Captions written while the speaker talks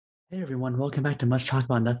Hey everyone, welcome back to Much Talk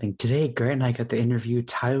About Nothing. Today, Grant and I got to interview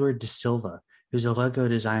Tyler De Silva, who's a Lego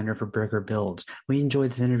designer for Bricker Builds. We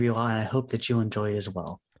enjoyed this interview a lot, and I hope that you'll enjoy it as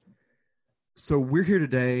well. So we're here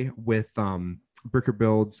today with Bricker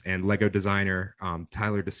Builds and Lego designer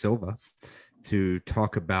Tyler De Silva to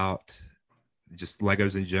talk about just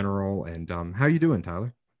Legos in general. And how are you doing,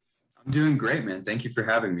 Tyler? I'm doing great, man. Thank you for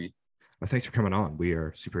having me. Well, thanks for coming on. We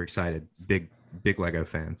are super excited. Big Lego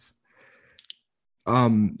fans.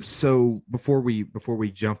 So before we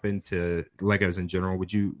jump into Legos in general,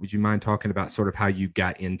 would you mind talking about sort of how you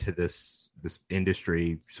got into this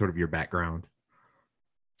industry, sort of your background?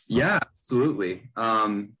 Yeah, absolutely.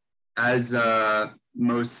 As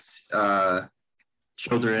most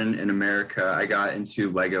children in America, I got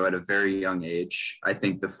into Lego at a very young age. I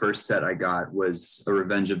think the first set I got was a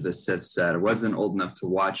Revenge of the Sith set. I wasn't old enough to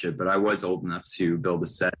watch it, but I was old enough to build a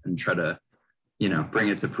set and try to, bring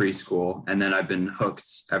it to preschool. And then I've been hooked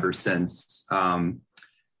ever since. And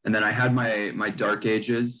then I had my dark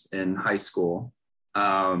ages in high school,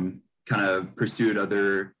 kind of pursued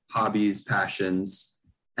other hobbies, passions.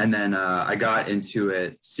 And then I got into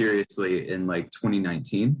it seriously in like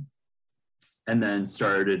 2019 and then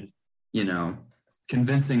started,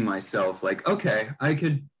 convincing myself like, okay, I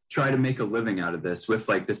could try to make a living out of this with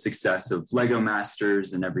like the success of Lego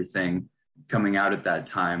Masters and everything coming out at that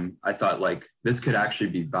time. I thought like this could actually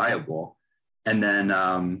be viable. And then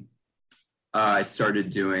I started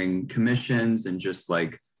doing commissions and just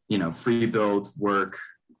like, free build work.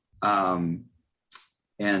 And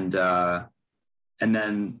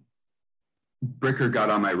then Bricker got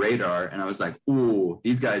on my radar and I was like, ooh,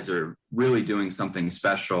 these guys are really doing something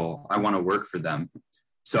special. I want to work for them.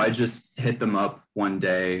 So I just hit them up one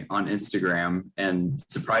day on Instagram and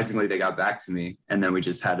surprisingly they got back to me. And then we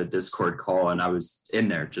just had a Discord call and I was in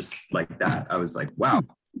there just like that. I was like, wow,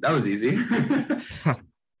 that was easy.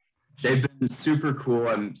 They've been super cool.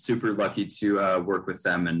 I'm super lucky to work with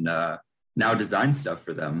them and now design stuff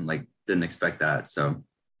for them. Like didn't expect that. So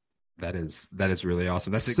that is really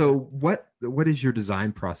awesome. So what is your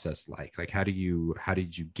design process like? Like how did you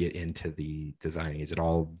get into the designing? Is it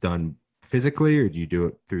all done physically or do you do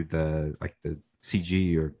it through the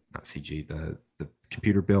CG or not CG, the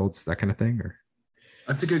computer builds, that kind of thing? Or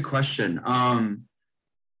that's a good question.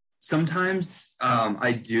 Sometimes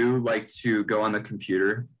I do like to go on the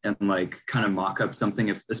computer and like kind of mock up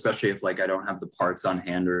something especially if like I don't have the parts on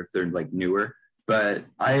hand or if they're like newer. But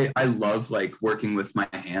I love like working with my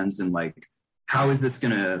hands and like, how is this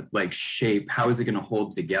going to like shape? How is it going to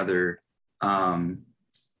hold together?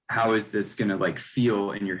 How is this going to like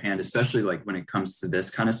feel in your hand, especially like when it comes to this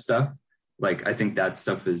kind of stuff? Like, I think that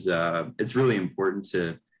stuff is, it's really important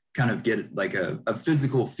to kind of get like a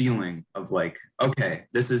physical feeling of like, okay,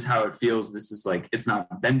 this is how it feels. This is like, it's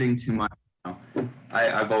not bending too much.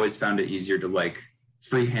 I've always found it easier to like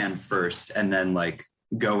freehand first and then like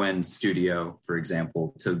go in studio, for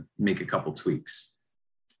example, to make a couple tweaks.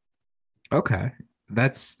 Okay.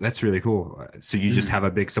 That's really cool. So you just have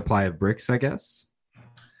a big supply of bricks, I guess?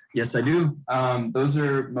 Yes, I do. Those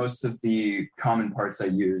are most of the common parts I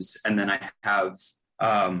use. And then I have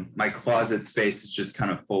my closet space is just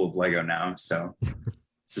kind of full of Lego now. So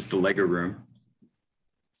it's just a Lego room.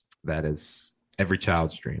 That is every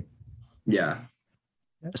child's dream. Yeah.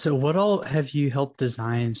 So, what all have you helped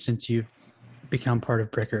design since you've become part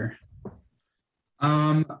of Bricker?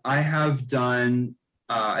 I have done,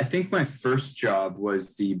 I think my first job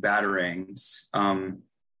was the Batarangs.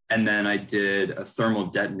 And then I did a thermal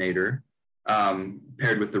detonator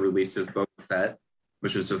paired with the release of Boba Fett,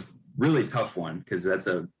 which was a really tough one because that's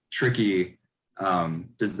a tricky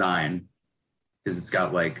design because it's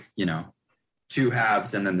got like, two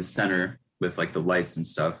halves and then the center with like the lights and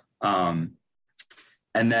stuff. And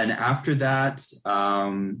then after that,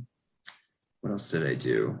 what else did I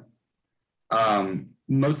do?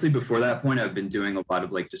 Mostly before that point, I've been doing a lot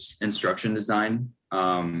of like just instruction design.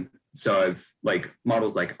 So I've like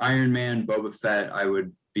models like Iron Man, Boba Fett, I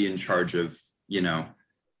would be in charge of,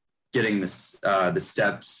 getting this, the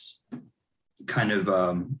steps kind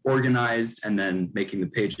of organized and then making the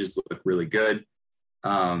pages look really good.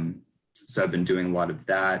 So I've been doing a lot of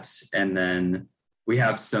that. And then we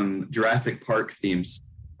have some Jurassic Park themes.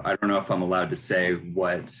 I don't know if I'm allowed to say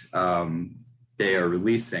what they are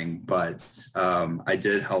releasing, but I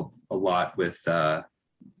did help a lot with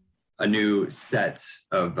a new set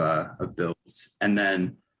of builds. And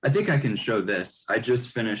then I think I can show this. I just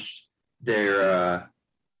finished their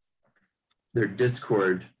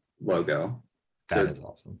Discord logo. That is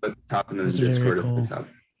awesome. At the top and then the Discord at the top.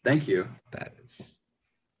 Thank you. That is.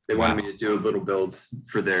 They wanted me to do a little build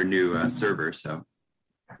for their new server. So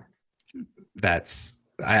that's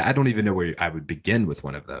I don't even know where I would begin with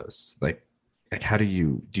one of those. Like how do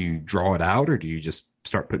you draw it out, or do you just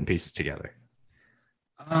start putting pieces together?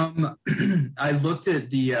 I looked at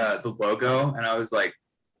the logo and I was like,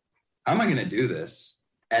 how am I gonna do this?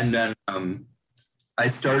 And then I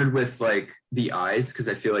started with like the eyes because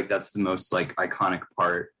I feel like that's the most like iconic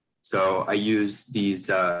part. So I use these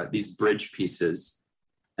bridge pieces,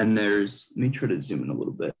 and let me try to zoom in a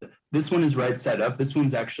little bit. This one is right side up. This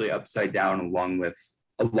one's actually upside down along with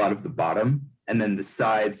a lot of the bottom, and then the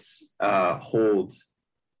sides hold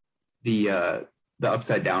the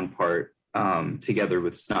upside down part together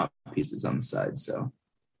with snout pieces on the side. So,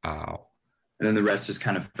 and then the rest just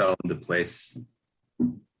kind of fell into place.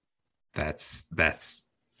 That's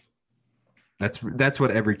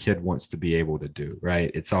what every kid wants to be able to do,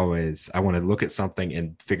 right? It's always, I want to look at something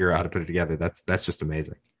and figure out how to put it together. That's just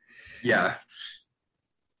amazing. Yeah.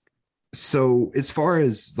 So as far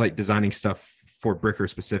as like designing stuff for Bricker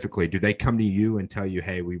specifically, do they come to you and tell you,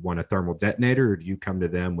 hey, we want a thermal detonator, or do you come to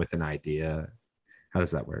them with an idea? How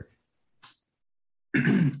does that work?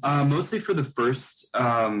 Mostly for the first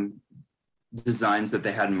designs that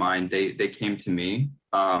they had in mind, they came to me.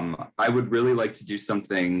 I would really like to do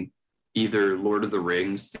something either Lord of the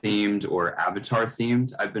Rings themed or Avatar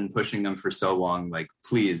themed. I've been pushing them for so long. Like,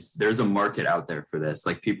 please, there's a market out there for this.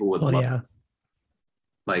 Like, people would love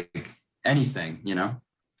like anything, you know?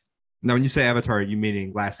 Now, when you say Avatar, are you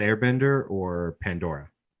meaning Last Airbender or Pandora?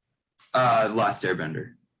 Last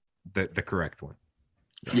Airbender. The correct one.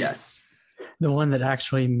 Yes. The one that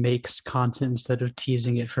actually makes content instead of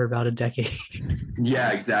teasing it for about a decade.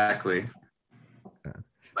 Yeah, exactly.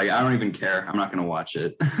 Like, I don't even care. I'm not going to watch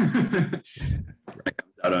it. It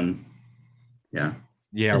comes out on, yeah.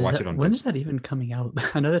 Yeah, watch it on. When is that even coming out?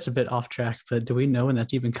 I know that's a bit off track, but do we know when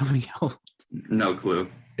that's even coming out? No clue.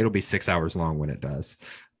 It'll be 6 hours long when it does.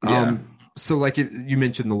 Yeah. So like you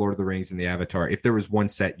mentioned the Lord of the Rings and the Avatar. If there was one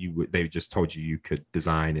set they just told you could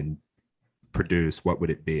design and produce, what would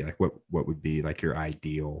it be? Like what would be like your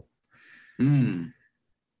ideal? That's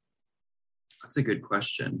a good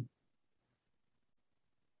question.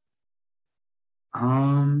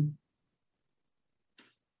 Let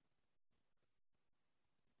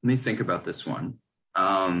me think about this one.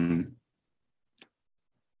 I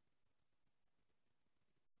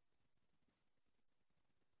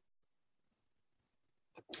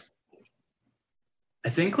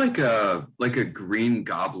think like a Green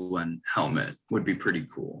Goblin helmet would be pretty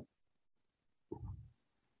cool.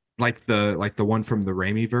 Like the one from the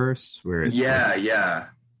Raimi verse where it's yeah.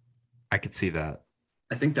 I could see that.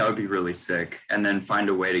 I think that would be really sick. And then find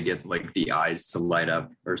a way to get like the eyes to light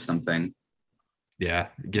up or something. Yeah,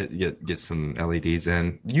 get some LEDs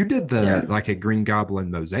in. You did like a Green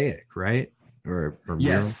Goblin mosaic, right? Or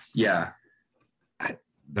yes, yeah.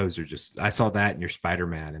 Those are just, I saw that in your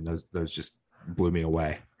Spider-Man, and those just blew me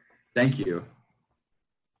away. Thank you.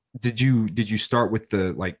 Did you start with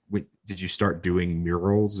did you start doing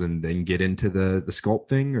murals and then get into the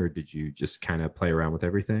sculpting, or did you just kind of play around with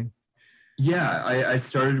everything? Yeah, I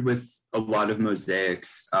started with a lot of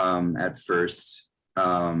mosaics at first.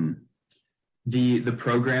 The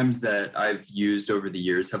programs that I've used over the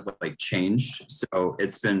years have like changed, so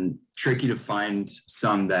it's been tricky to find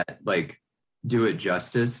some that like do it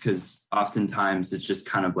justice, because oftentimes it's just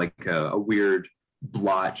kind of like a weird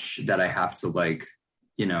blotch that I have to like,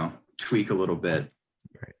 tweak a little bit.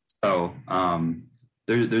 Right. So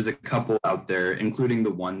there's a couple out there, including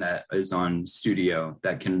the one that is on Studio,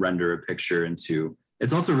 that can render a picture into.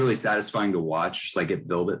 It's also really satisfying to watch, like it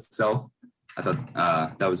build itself. I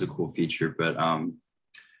thought that was a cool feature, but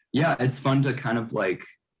yeah, it's fun to kind of like,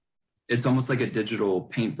 it's almost like a digital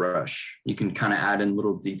paintbrush. You can kind of add in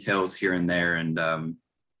little details here and there. And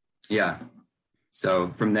yeah,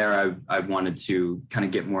 so from there, I wanted to kind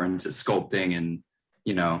of get more into sculpting and,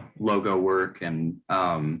 logo work. And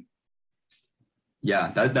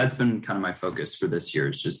yeah, that's been kind of my focus for this year,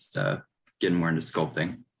 is just getting more into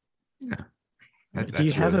sculpting. Yeah. Do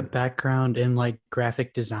you have a background in like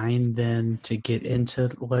graphic design then to get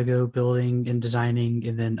into Lego building and designing,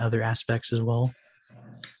 and then other aspects as well?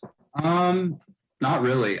 Not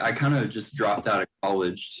really. I kind of just dropped out of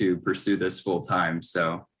college to pursue this full time.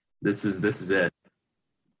 So this is it.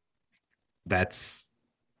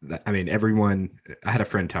 I mean, everyone, I had a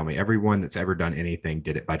friend tell me everyone that's ever done anything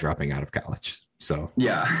did it by dropping out of college. So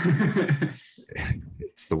yeah,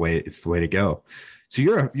 it's the way to go. So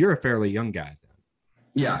you're a fairly young guy.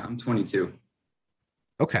 Yeah, I'm 22.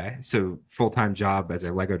 Okay, so full-time job as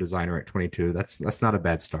a Lego designer at 22. That's not a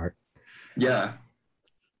bad start. Yeah.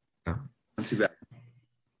 Oh. Not too bad.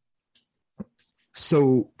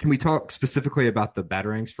 So can we talk specifically about the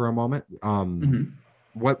Batarangs for a moment?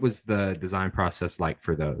 what was the design process like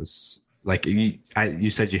for those? Like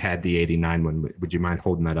you said you had the 89 one. Would you mind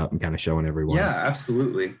holding that up and kind of showing everyone? Yeah,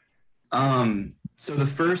 absolutely. So the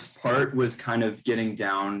first part was kind of getting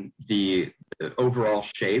down the overall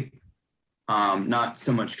shape. Not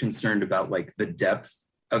so much concerned about like the depth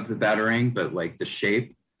of the batarang, but like the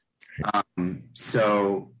shape.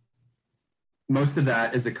 So most of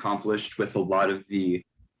that is accomplished with a lot of the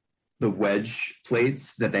wedge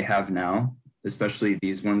plates that they have now, especially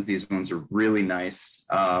these ones. These ones are really nice.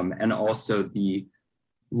 And also the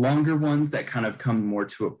longer ones that kind of come more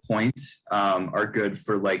to a point are good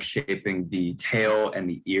for like shaping the tail and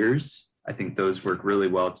the ears. I think those work really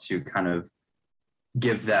well to kind of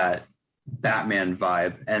give that Batman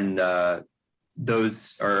vibe. And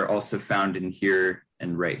those are also found in here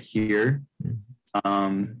and right here.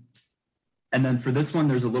 And then for this one,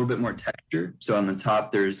 there's a little bit more texture. So on the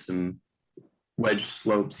top, there's some wedge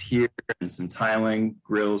slopes here and some tiling,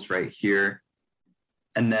 grills right here.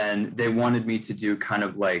 And then they wanted me to do kind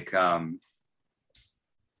of like mild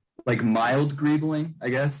greebling, I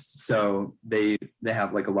guess. So they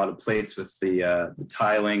have like a lot of plates with the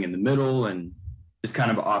tiling in the middle and just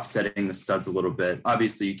kind of offsetting the studs a little bit.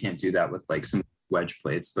 Obviously, you can't do that with like some wedge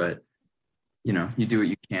plates, but you know, you do what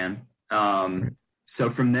you can. So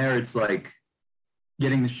from there, it's like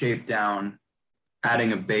getting the shape down,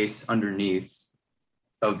 adding a base underneath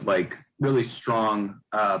of like really strong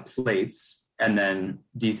plates, and then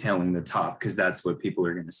detailing the top because that's what people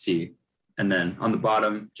are going to see. And then on the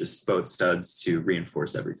bottom, just boat studs to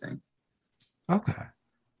reinforce everything. Okay.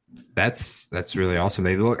 That's really awesome.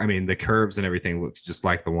 They look, I mean, the curves and everything looks just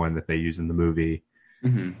like the one that they use in the movie.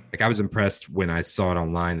 Mm-hmm. Like I was impressed when I saw it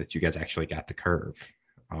online that you guys actually got the curve.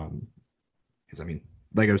 Because I mean,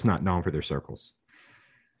 Lego's not known for their circles.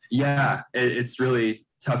 Yeah, it's really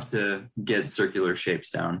tough to get circular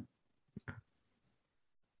shapes down.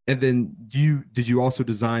 And then did you also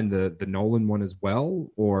design the Nolan one as well,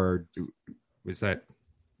 or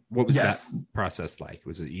what was that process like?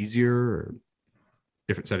 Was it easier or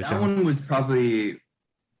different set of challenges? That one was probably,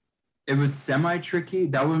 it was semi-tricky.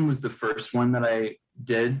 That one was the first one that I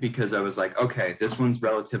did because I was like, okay, this one's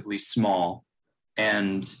relatively small,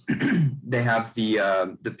 and they have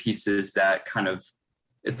the pieces that kind of,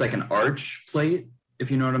 it's like an arch plate,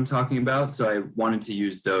 if you know what I'm talking about. So I wanted to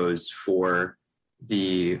use those for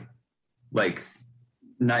the like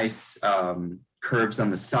nice curves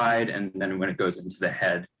on the side, and then when it goes into the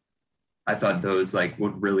head, I thought those like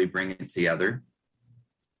would really bring it together.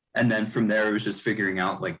 And then from there, it was just figuring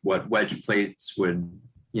out like what wedge plates would,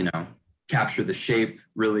 you know, capture the shape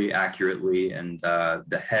really accurately and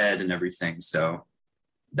the head and everything. So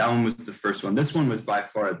that one was the first one. This one was by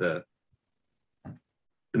far the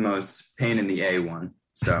most pain in the A one.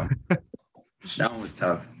 So that one was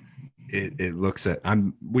tough. It looks at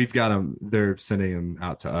we've got them, they're sending them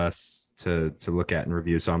out to us to look at and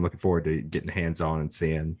review. So I'm looking forward to getting hands on and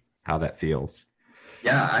seeing how that feels.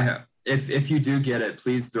 Yeah, if you do get it,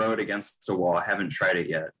 please throw it against a wall. I haven't tried it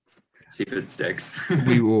yet. See if it sticks.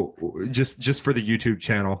 We will just for the YouTube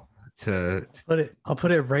channel I'll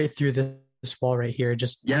put it right through this wall right here.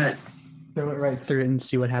 Just yes. Throw it right through it and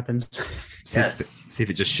see what happens. See if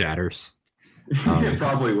it just shatters. It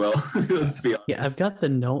probably will. Let's be honest. Yeah, I've got the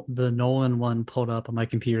Nolan one pulled up on my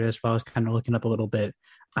computer. That's why I was kind of looking up a little bit.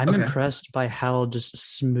 I'm impressed by how just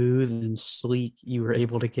smooth and sleek you were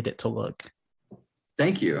able to get it to look.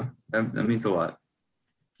 Thank you. That means a lot.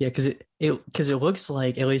 Yeah, because it looks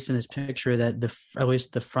like, at least in this picture, that at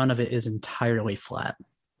least the front of it is entirely flat.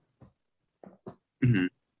 Mm-hmm.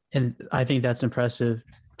 And I think that's impressive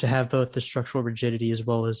to have both the structural rigidity as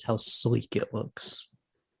well as how sleek it looks.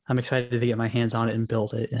 I'm excited to get my hands on it and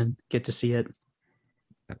build it and get to see it.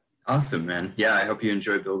 Awesome, man. Yeah, I hope you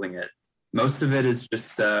enjoy building it. Most of it is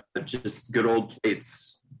just good old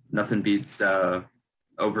plates. Nothing beats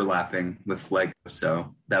overlapping with Lego.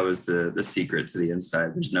 So that was the secret to the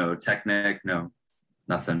inside. There's no Technic, no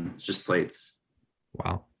nothing. It's just plates.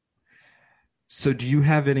 Wow. So do you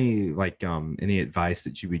have any any advice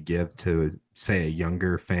that you would give to, say, a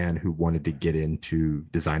younger fan who wanted to get into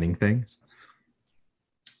designing things?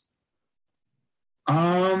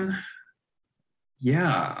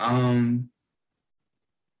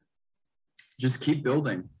 Just keep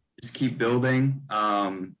building.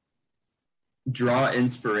 Draw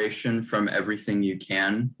inspiration from everything you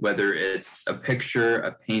can, whether it's a picture,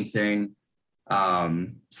 a painting,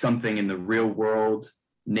 something in the real world,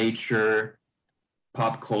 nature,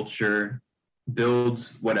 pop culture. Build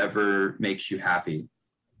whatever makes you happy.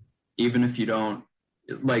 Even if you don't,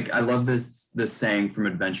 like, I love this saying from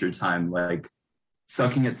Adventure Time, like,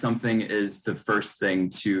 sucking at something is the first thing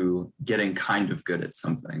to getting kind of good at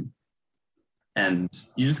something. And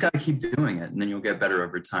you just got to keep doing it, and then you'll get better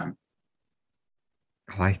over time.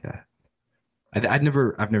 I like that. I've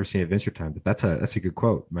never seen Adventure Time, but that's a good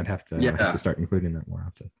quote. Might have to start including that more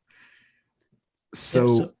often.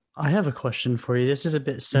 So I have a question for you. This is a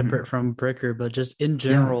bit separate from Bricker, but just in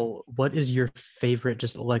general, what is your favorite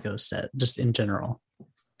just Lego set, just in general?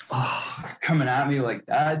 Oh, coming at me like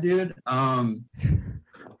that, dude. I'm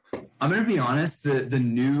gonna be honest. The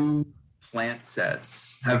new plant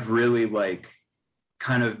sets have really like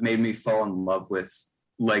kind of made me fall in love with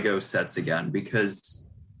Lego sets again, because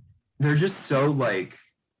they're just so like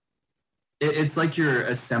it's like you're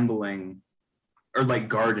assembling or like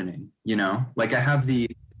gardening, you know? Like I have the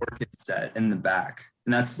orchid set in the back,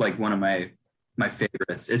 and that's like one of my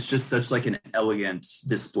favorites. It's just such like an elegant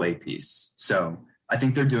display piece. So I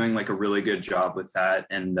think they're doing like a really good job with that,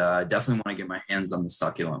 and definitely want to get my hands on the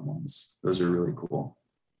succulent ones. Those are really cool.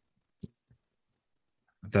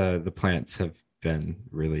 The plants have been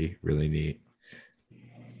really, really neat.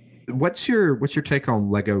 What's your take on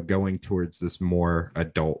Lego going towards this more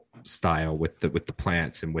adult style with the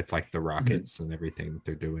plants and with like the rockets and everything that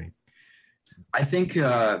they're doing? I think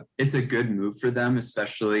it's a good move for them,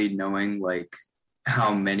 especially knowing like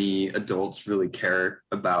how many adults really care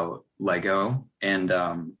about Lego, and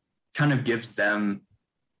kind of gives them,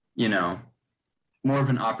 you know, more of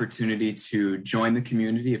an opportunity to join the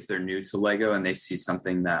community if they're new to Lego and they see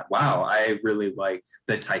something that, wow, I really like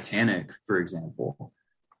the Titanic, for example.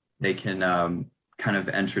 They can kind of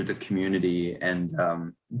enter the community and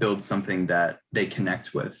build something that they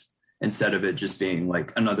connect with, instead of it just being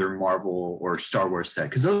like another Marvel or Star Wars set.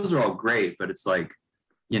 Because those are all great, but it's like,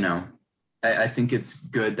 you know, I think it's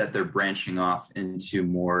good that they're branching off into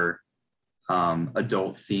more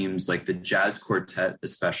adult themes, like the Jazz Quartet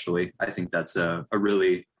especially. I think that's a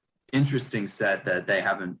really interesting set that they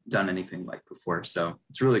haven't done anything like before. So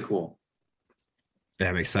it's really cool. Yeah,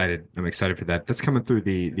 I'm excited for that. That's coming through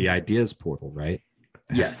the Ideas portal, right?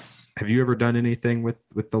 Yes. Have you ever done anything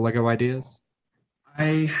with the Lego Ideas?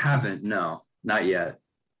 I haven't. No, not yet.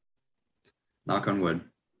 Knock on wood.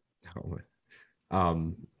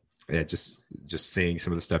 Yeah, just seeing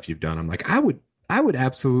some of the stuff you've done, I'm like, I would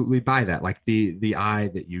absolutely buy that. Like the eye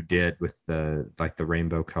that you did with the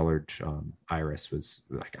rainbow colored iris was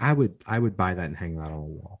like, I would buy that and hang that on a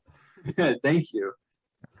wall. Thank you.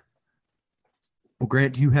 Well,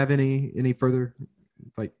 Grant, do you have any further,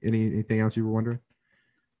 like anything else you were wondering?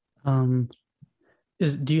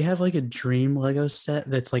 Do you have like a dream Lego set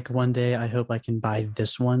that's like, one day I hope I can buy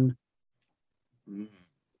this one?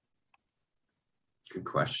 Good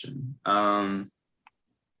question. I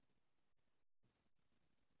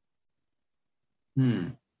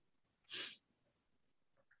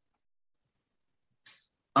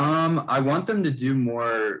want them to do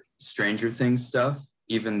more Stranger Things stuff,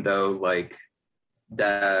 even though like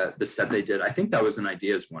the set they did, I think that was an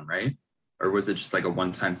Ideas one, right? Or was it just like a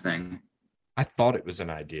one-time thing? I thought it was an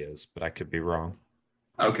Ideas, but I could be wrong.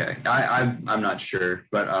 Okay, I'm not sure,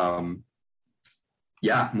 but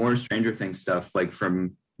yeah, more Stranger Things stuff, like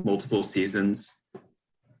from multiple seasons.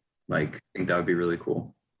 Like, I think that would be really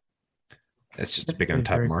cool. It's just a big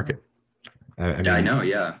untapped market. I know.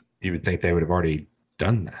 Yeah, you would think they would have already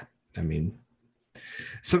done that. I mean,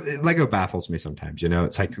 so Lego baffles me sometimes. You know,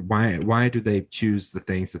 it's like why do they choose the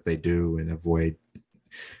things that they do and avoid,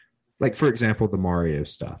 like, for example, the Mario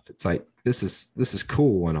stuff? It's like this is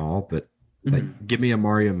cool and all, but like, give me a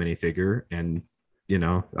Mario minifigure, and you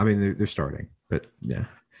know, I mean, they're starting, but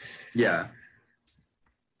yeah.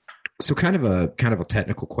 So kind of a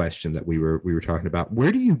technical question that we were talking about.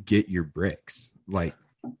 Where do you get your bricks? Like,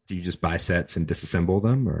 do you just buy sets and disassemble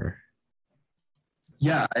them, or?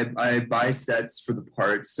 Yeah, I buy sets for the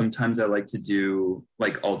parts. Sometimes I like to do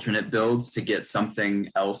like alternate builds to get something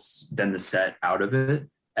else than the set out of it,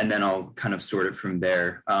 and then I'll kind of sort it from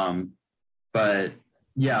there. But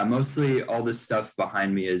yeah, mostly all this stuff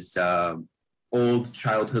behind me is old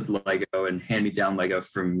childhood Lego and hand-me-down Lego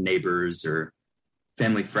from neighbors or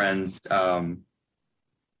family friends.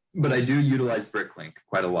 But I do utilize Bricklink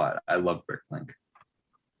quite a lot. I love Bricklink.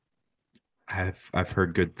 I've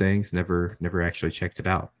heard good things. Never actually checked it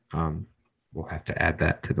out. We'll have to add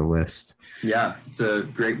that to the list. Yeah, it's a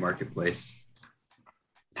great marketplace.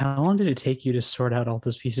 How long did it take you to sort out all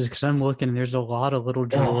those pieces? Because I'm looking, and there's a lot of little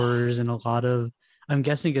drawers and a lot of. I'm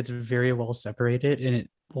guessing it's very well separated, and it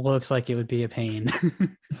looks like it would be a pain.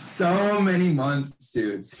 So many months,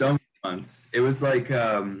 dude. So many months. It was like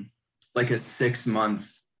a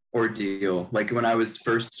 6-month ordeal. Like when I was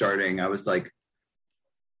first starting, I was like,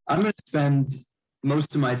 I'm going to spend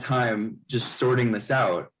most of my time just sorting this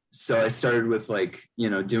out. So I started with like,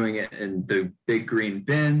 doing it in the big green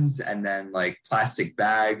bins and then like plastic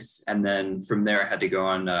bags. And then from there, I had to go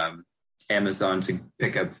on Amazon to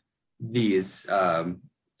pick up these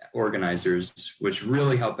organizers, which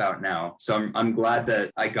really help out now. So I'm glad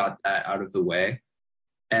that I got that out of the way.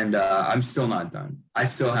 And I'm still not done. I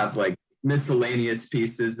still have like miscellaneous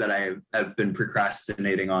pieces that I have been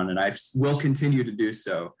procrastinating on, and I will continue to do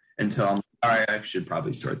so until I'm all right. I should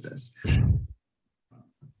probably sort this.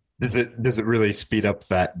 Does it really speed up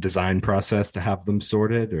that design process to have them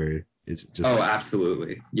sorted, or is it just? Oh,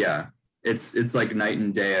 absolutely. Yeah. It's like night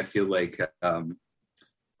and day. I feel like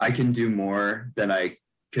I can do more than I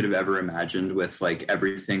could have ever imagined with like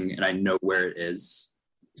everything, and I know where it is.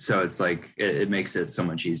 So it's like, it makes it so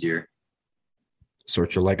much easier.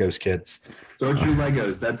 Sort your Legos, kids. Sort your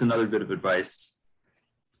Legos. That's another bit of advice.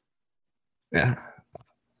 Yeah.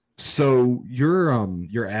 So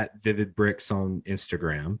you're at Vivid Bricks on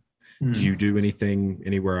Instagram. Do you do anything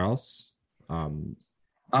anywhere else? I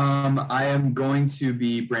am going to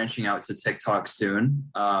be branching out to TikTok soon.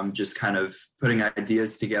 Just kind of putting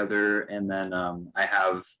ideas together, and then I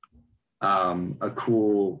have a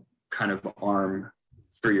cool kind of arm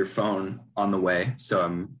for your phone on the way. So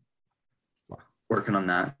I'm working on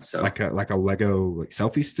that. So like a Lego like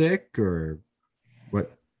selfie stick, or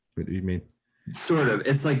what do you mean? Sort of.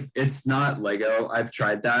 It's like, it's not Lego. I've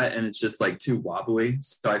tried that and it's just like too wobbly.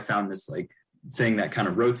 So I found this like thing that kind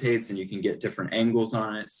of rotates and you can get different angles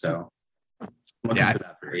on it. So I'm looking for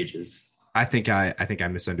that for ages. I think I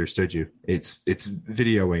misunderstood you. It's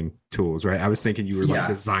videoing tools, right? I was thinking you were like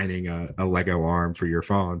designing a Lego arm for your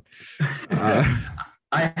phone.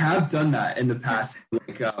 I have done that in the past,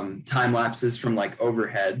 like time lapses from like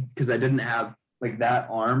overhead, because I didn't have like that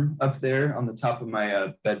arm up there on the top of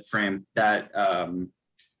my bed frame. That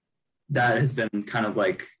has been kind of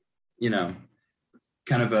like,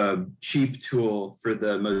 kind of a cheap tool for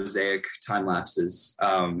the Mosaic time lapses.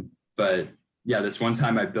 But yeah, this one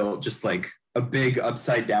time I built just like a big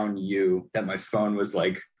upside down U that my phone was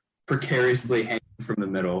like precariously hanging from the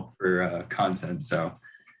middle for content. So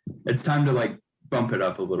it's time to like bump it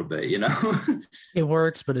up a little bit, It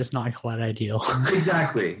works, but it's not quite ideal.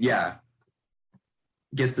 Exactly. Yeah.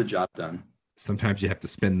 Gets the job done. Sometimes you have to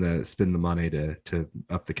spend the money to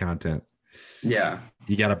up the content. Yeah.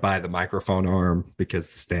 You got to buy the microphone arm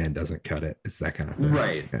because the stand doesn't cut it. It's that kind of thing.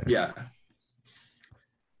 Right. Yeah.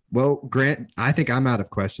 Well, Grant, I think I'm out of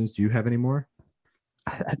questions. Do you have any more?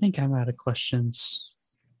 I think I'm out of questions.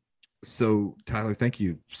 So Tyler, thank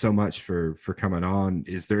you so much for coming on.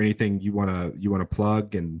 Is there anything you want to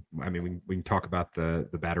plug? And I mean, we can talk about the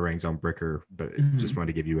Batarangs on Bricker, but just wanted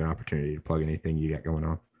to give you an opportunity to plug anything you got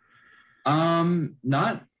going on.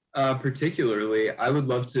 Not particularly. I would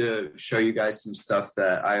love to show you guys some stuff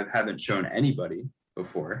that I haven't shown anybody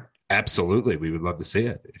before. Absolutely. We would love to see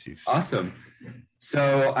it. Awesome.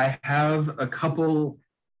 So I have a couple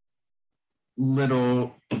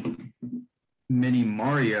little mini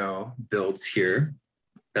Mario builds here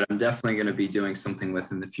that I'm definitely going to be doing something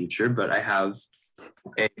with in the future, but I have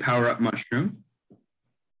a power-up mushroom.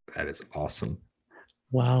 That is awesome.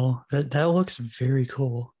 Wow, that looks very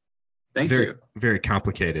cool. Thank you. Very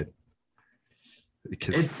complicated.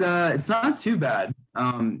 It's not too bad.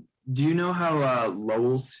 Do you know how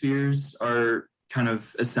Lowell spheres are kind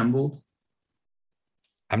of assembled?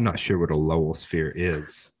 I'm not sure what a Lowell sphere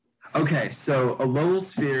is. Okay, so a Lowell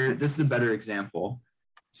sphere, this is a better example.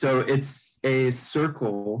 So it's a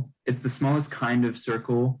circle. It's the smallest kind of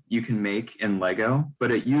circle you can make in Lego,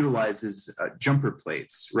 but it utilizes jumper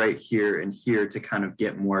plates right here and here to kind of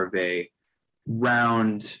get more of a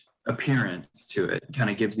round appearance to it. It kind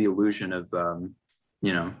of gives the illusion of, a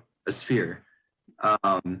sphere.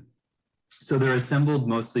 So they're assembled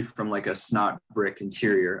mostly from like a snot brick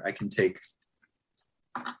interior. I can take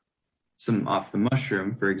some off the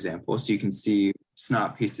mushroom, for example, so you can see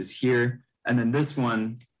snot pieces here, and then this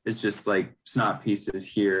one is just like snot pieces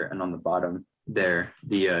here and on the bottom there.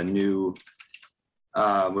 The new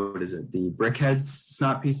what is it, the BrickHeadz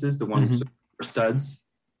snot pieces, the ones with studs.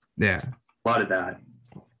 Yeah, a lot of that.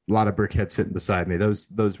 A lot of BrickHeadz sitting beside me.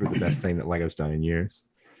 Those were the best thing that Lego's done in years.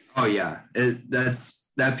 Oh yeah,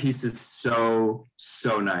 that piece is so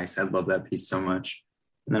nice. I love that piece so much.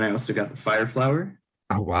 And then I also got the fire flower.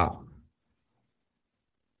 Oh wow,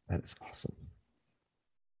 that is awesome.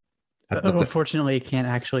 Unfortunately, it can't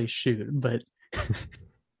actually shoot, but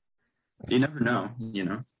you never know,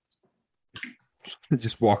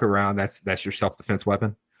 Just walk around. That's your self-defense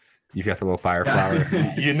weapon. You've got the little fire flower.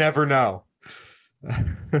 You never know.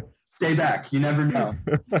 Stay back. You never know.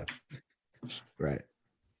 Right.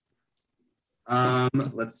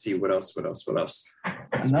 Let's see, what else?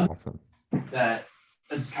 Another Awesome. that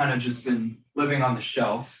has kind of just been living on the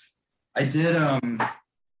shelf. I did,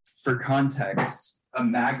 for context, a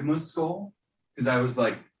magma skull, because I was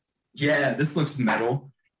like, yeah, this looks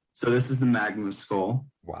metal. So this is the magma skull.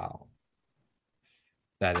 Wow.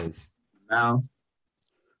 That is Mouth.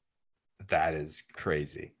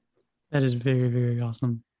 crazy. That is very, very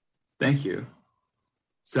awesome. Thank you.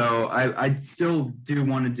 So I still do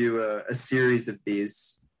want to do a series of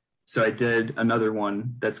these. So I did another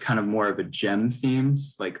one that's kind of more of a gem themed,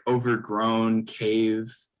 like overgrown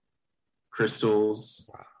cave crystals.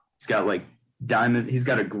 Wow. He's got like diamond. He's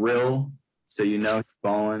got a grill, so you know he's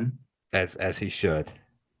balling. As he should.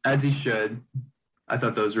 As he should. I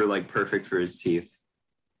thought those were like perfect for his teeth.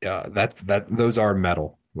 Yeah, those are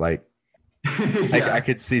metal. Like Yeah. I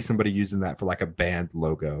could see somebody using that for like a band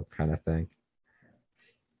logo kind of thing.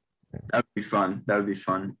 That would be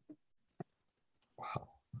fun. Wow.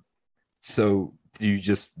 So do you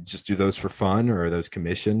just do those for fun, or are those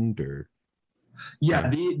commissioned, or? Yeah,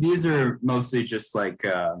 these are mostly just like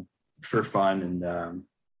for fun, and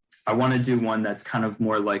I want to do one that's kind of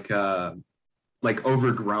more like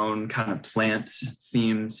overgrown, kind of plant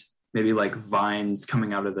themed, maybe like vines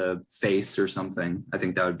coming out of the face or something. I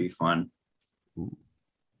think that would be fun. Ooh.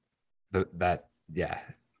 Yeah.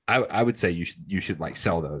 I would say you should like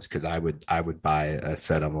sell those, because I would buy a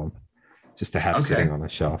set of them just to have sitting on a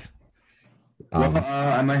shelf. Well,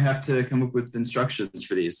 I might have to come up with instructions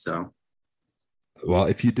for these. So, well,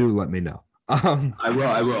 if you do, let me know.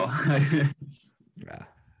 I will. Yeah.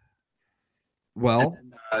 Well,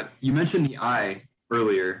 and, you mentioned the eye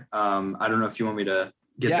earlier. I don't know if you want me to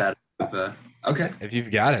get that. Okay. If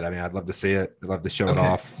you've got it, I mean, I'd love to see it. I'd love to show it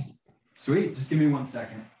off. Sweet. Just give me 1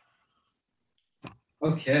 second.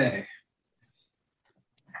 Okay.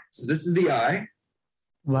 So this is the eye.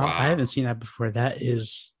 Wow, Wow. I haven't seen that before. That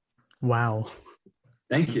is wow.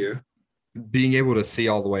 Thank you. Being able to see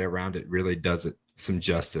all the way around it really does it some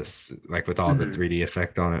justice, like with all the 3D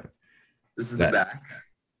effect on it. This is the back.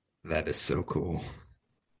 That is so cool.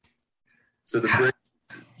 So the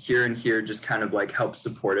bricks here and here just kind of like help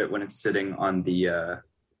support it when it's sitting on the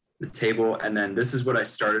table. And then this is what I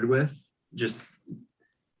started with, just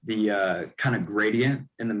the kind of gradient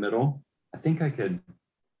in the middle. I think I could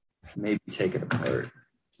maybe take it apart.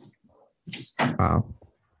 Wow.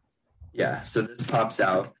 Yeah, so this pops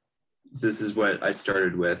out. This is what I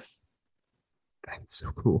started with. That's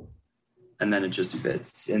so cool. And then it just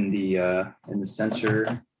fits in the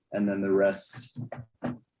center, and then the rest.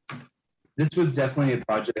 This was definitely a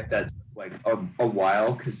project that took like a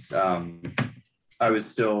while, because I was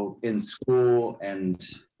still in school and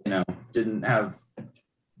didn't have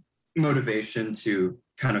motivation to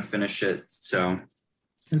kind of finish it. So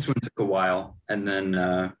this one took a while, and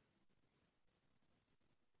then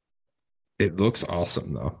it looks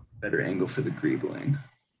awesome though. Better angle for the greebling.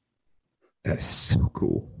 That's so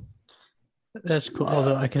cool. That's cool.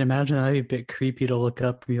 Although I can imagine that'd be a bit creepy to look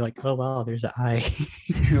up and be like, oh wow, there's an eye.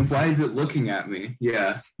 Why is it looking at me?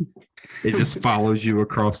 Yeah. It just follows you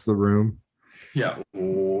across the room. Yeah.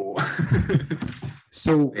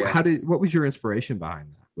 So Yeah. what was your inspiration behind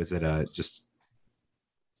that? Was it did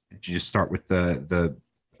you just start with the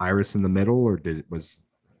iris in the middle, or was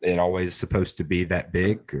it always supposed to be that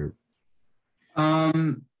big, or?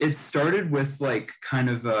 It started with like kind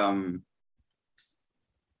of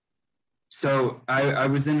so I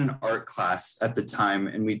was in an art class at the time,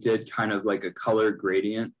 and we did kind of like a color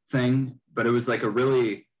gradient thing, but it was like a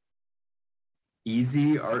really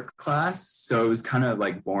easy art class. So it was kind of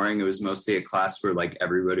like boring. It was mostly a class where like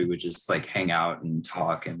everybody would just like hang out and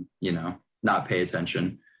talk and, not pay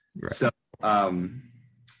attention. Right. So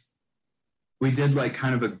we did like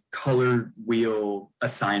kind of a color wheel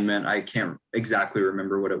assignment. I can't exactly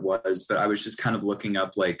remember what it was, but I was just kind of looking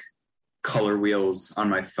up like color wheels on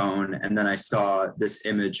my phone. And then I saw this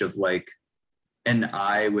image of like an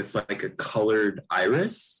eye with like a colored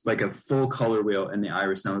iris, like a full color wheel in the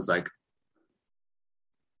iris. And I was like,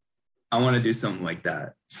 I want to do something like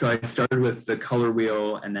that. So I started with the color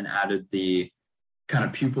wheel and then added the kind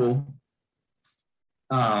of pupil.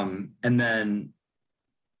 And then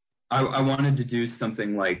I wanted to do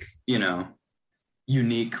something like,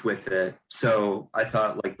 unique with it. So I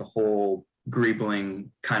thought like the whole greebling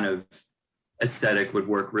kind of aesthetic would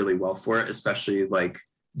work really well for it, especially like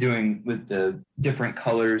doing with the different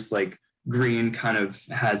colors. Like green kind of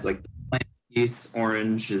has like the plant piece,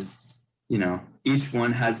 orange is, each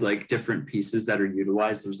one has like different pieces that are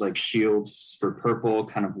utilized. There's like shields for purple,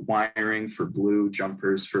 kind of wiring for blue,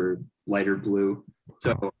 jumpers for lighter blue.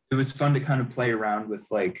 So it was fun to kind of play around with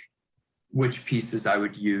like which pieces I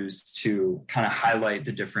would use to kind of highlight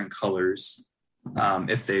the different colors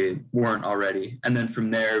if they weren't already. And then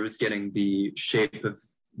from there, it was getting the shape of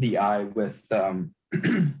the eye with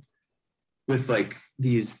with like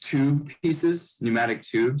these tube pieces, pneumatic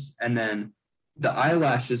tubes. And then the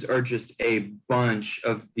eyelashes are just a bunch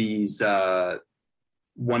of these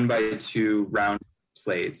 1x2 round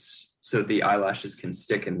plates, so the eyelashes can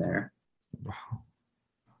stick in there. Wow.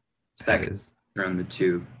 So that is around the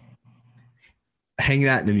tube. Hang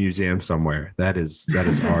that in a museum somewhere. That is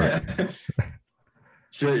art.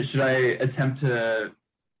 Should I attempt to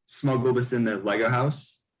smuggle this in the Lego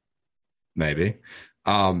house? Maybe.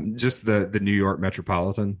 Just the New York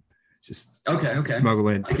Metropolitan. Just okay. Smuggle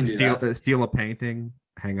in, steal a painting,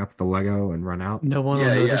 hang up the Lego, and run out. No one will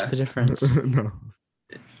notice the difference. No.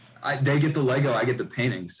 They get the Lego, I get the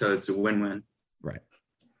painting, so it's a win-win. Right.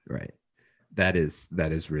 That is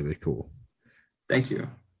really cool. Thank you.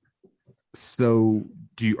 So,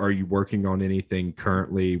 are you working on anything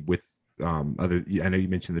currently with other? I know you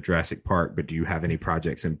mentioned the Jurassic Park, but do you have any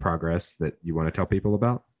projects in progress that you want to tell people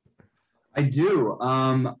about? I do.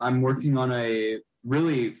 I'm working on a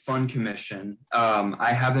really fun commission.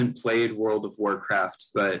 I haven't played World of Warcraft,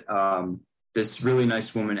 but this really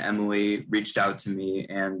nice woman, Emily, reached out to me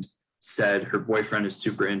and said her boyfriend is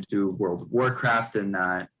super into World of Warcraft and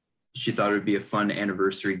that she thought it would be a fun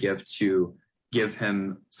anniversary gift to give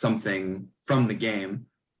him something from the game.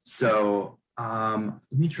 So let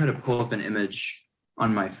me try to pull up an image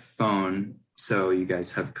on my phone so you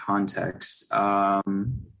guys have context. So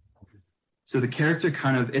the character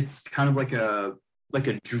it's kind of like a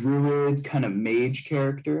druid kind of mage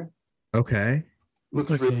character. Okay.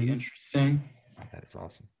 Looks really interesting. That is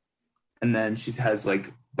awesome. And then she has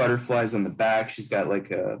like butterflies on the back. She's got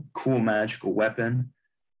like a cool magical weapon.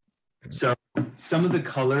 So some of the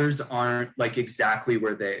colors aren't like exactly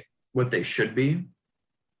what they should be,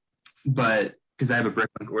 but because I have a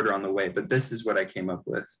Bricklink order on the way, but this is what I came up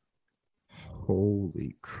with.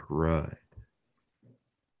 Holy crud.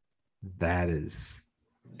 That is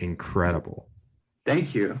incredible.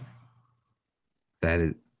 Thank you. That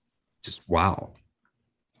is just wow.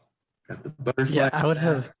 Got the butterfly. Yeah, I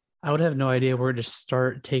would have no idea where to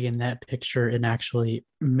start taking that picture and actually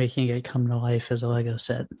making it come to life as a Lego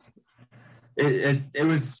set. It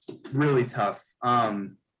was really tough.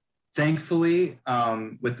 Thankfully,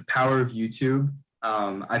 with the power of YouTube,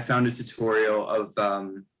 I found a tutorial of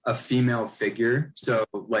a female figure, so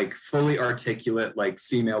like fully articulate, like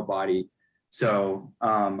female body. So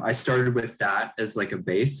I started with that as like a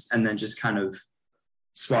base, and then just kind of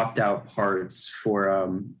swapped out parts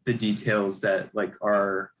for the details that like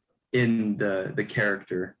are in the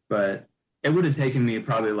character. But it would have taken me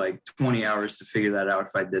probably like 20 hours to figure that out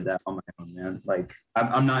if I did that on my own, man. Like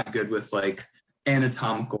I'm not good with like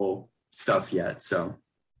anatomical stuff yet, so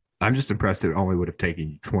I'm just impressed it only would have taken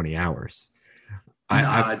you 20 hours.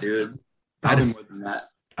 Dude, probably more than that.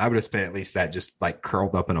 I would have spent at least that just like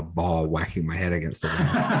curled up in a ball, whacking my head against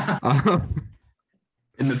the wall.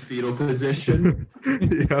 In the fetal position.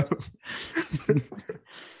 Yeah.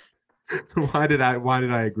 Why did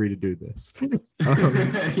I agree to do this?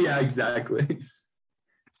 Yeah, exactly.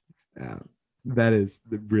 Yeah, that is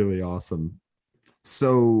really awesome.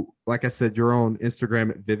 So, like I said, you're on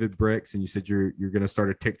Instagram at Vivid Bricks, and you said you're going to start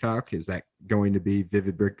a TikTok. Is that going to be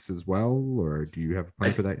Vivid Bricks as well, or do you have a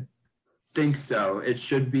plan for that? Think so. It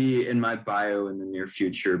should be in my bio in the near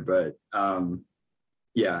future, but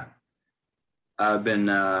yeah, I've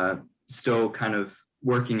been still kind of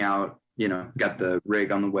working out. Got the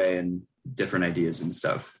rig on the way and different ideas and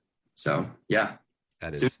stuff. So yeah,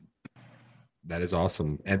 that is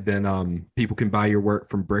awesome. And then people can buy your work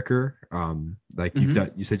from Bricker. Like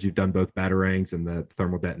you said you've done both Batarangs and the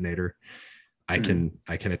thermal detonator. I can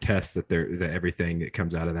attest that that everything that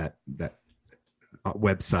comes out of that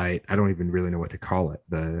website, I don't even really know what to call it.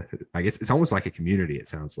 I guess it's almost like a community, it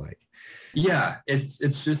sounds like. Yeah, it's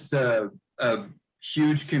just a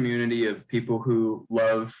huge community of people who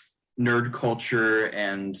love nerd culture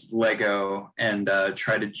and Lego and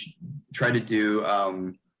try to do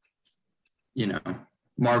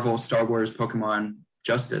Marvel, Star Wars, Pokemon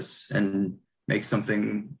justice and make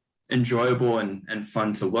something enjoyable and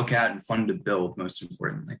fun to look at and fun to build, most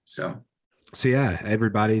importantly. So yeah,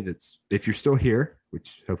 everybody if you're still here,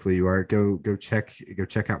 which hopefully you are, go check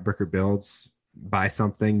out Bricker Builds, buy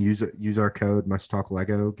something, use our code Much Talk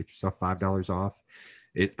Lego, get yourself $5 off.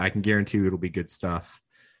 I can guarantee you it'll be good stuff.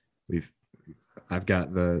 I've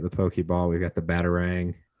got the Pokeball, we've got the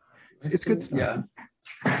Batarang. It's good stuff.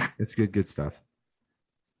 Yeah. It's good stuff.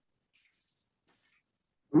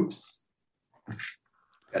 Oops.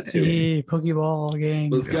 Got two. Hey, Pokeball gang.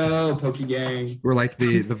 Let's go, Poke Gang. We're like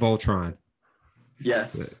the Voltron.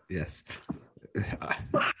 Yes. Yes.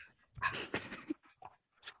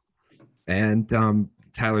 And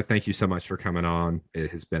Tyler, thank you so much for coming on.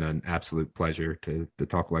 It has been an absolute pleasure to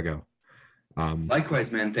talk Lego.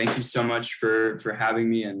 Likewise, man. Thank you so much for having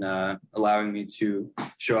me and allowing me to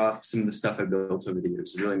show off some of the stuff I built over the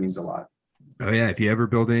years. It really means a lot. Oh yeah, if you ever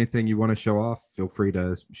build anything you want to show off, feel free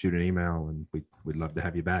to shoot an email, and we'd love to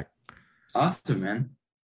have you back. Awesome, man.